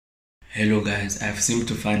Hello guys, I've seemed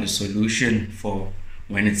to find a solution for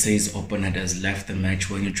when it says opponent has left the match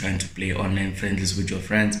when you're trying to play online friendlies with your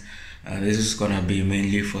friends. This is gonna be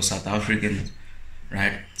mainly for South Africans,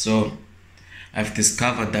 right? So I've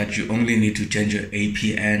discovered that you only need to change your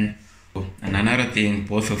APN. And another thing,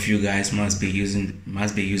 both of you guys must be using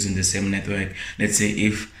the same network. Let's say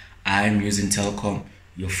if I'm using Telkom,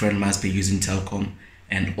 your friend must be using Telkom,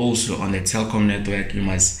 and also on the Telkom network you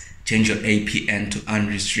must change your APN to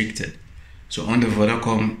unrestricted. So on the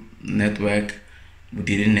Vodacom network, we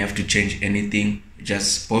didn't have to change anything.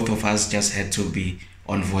 Just both of us just had to be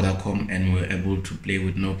on Vodacom and we were able to play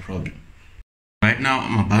with no problem. Right now,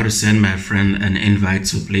 I'm about to send my friend an invite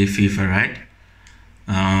to play FIFA, right?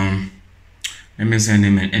 Let me send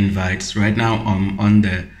him an invite. Right now, I'm on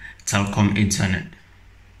the Telkom internet.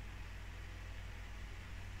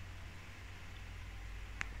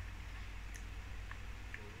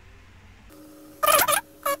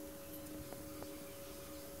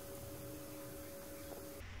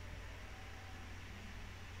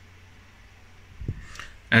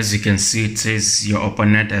 As you can see, it says your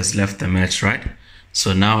opponent has left the match, right?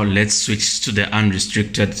 So now let's switch to the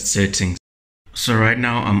unrestricted settings. So right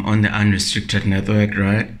now I'm on the unrestricted network,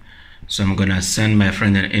 right? So I'm gonna send my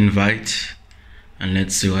friend an invite and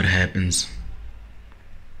let's see what happens.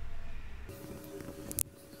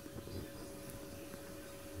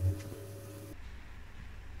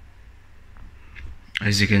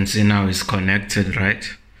 As you can see now it's connected, right?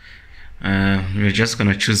 We're just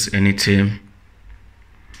gonna choose any team.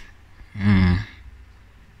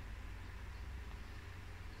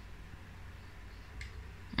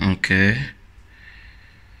 Okay.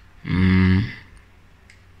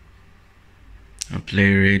 I'll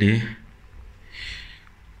play ready.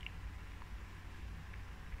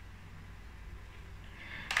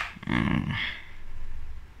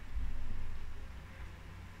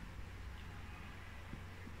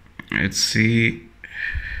 Let's see.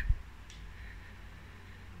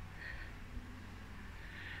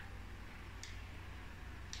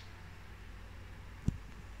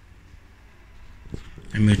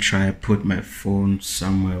 Let me try to put my phone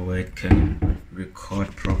somewhere where it can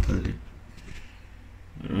record properly.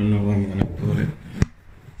 I don't know where I'm gonna put it.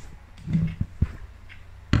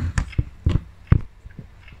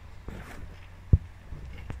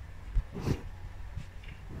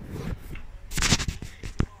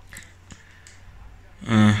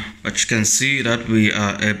 But you can see that we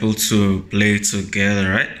are able to play together,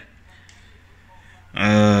 right?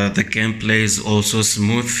 The gameplay is also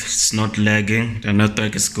smooth, it's not lagging, the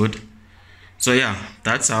network is good. So yeah,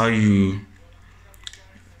 that's how you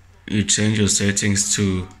change your settings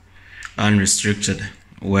to unrestricted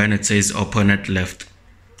when it says opponent left.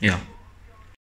 Yeah.